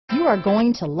you are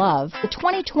going to love the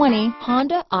 2020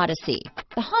 Honda Odyssey.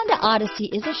 The Honda Odyssey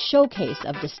is a showcase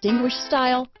of distinguished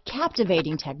style,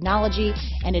 captivating technology,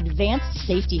 and advanced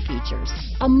safety features.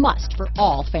 A must for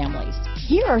all families.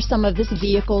 Here are some of this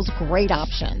vehicle's great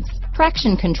options: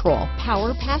 traction control,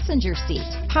 power passenger seat,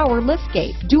 power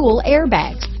liftgate, dual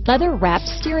airbags, leather-wrapped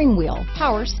steering wheel,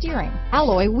 power steering,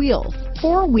 alloy wheels,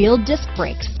 four-wheel disc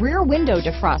brakes, rear window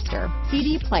defroster,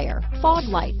 CD player, fog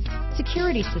lights,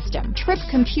 security system, trip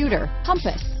computer,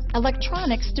 compass,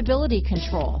 electronic stability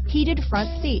control, heated front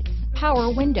seats,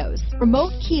 power windows,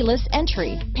 remote keyless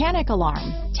entry, panic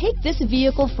alarm. Take this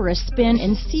vehicle for a spin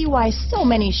and see why so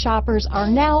many shoppers are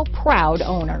now proud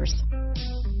owners.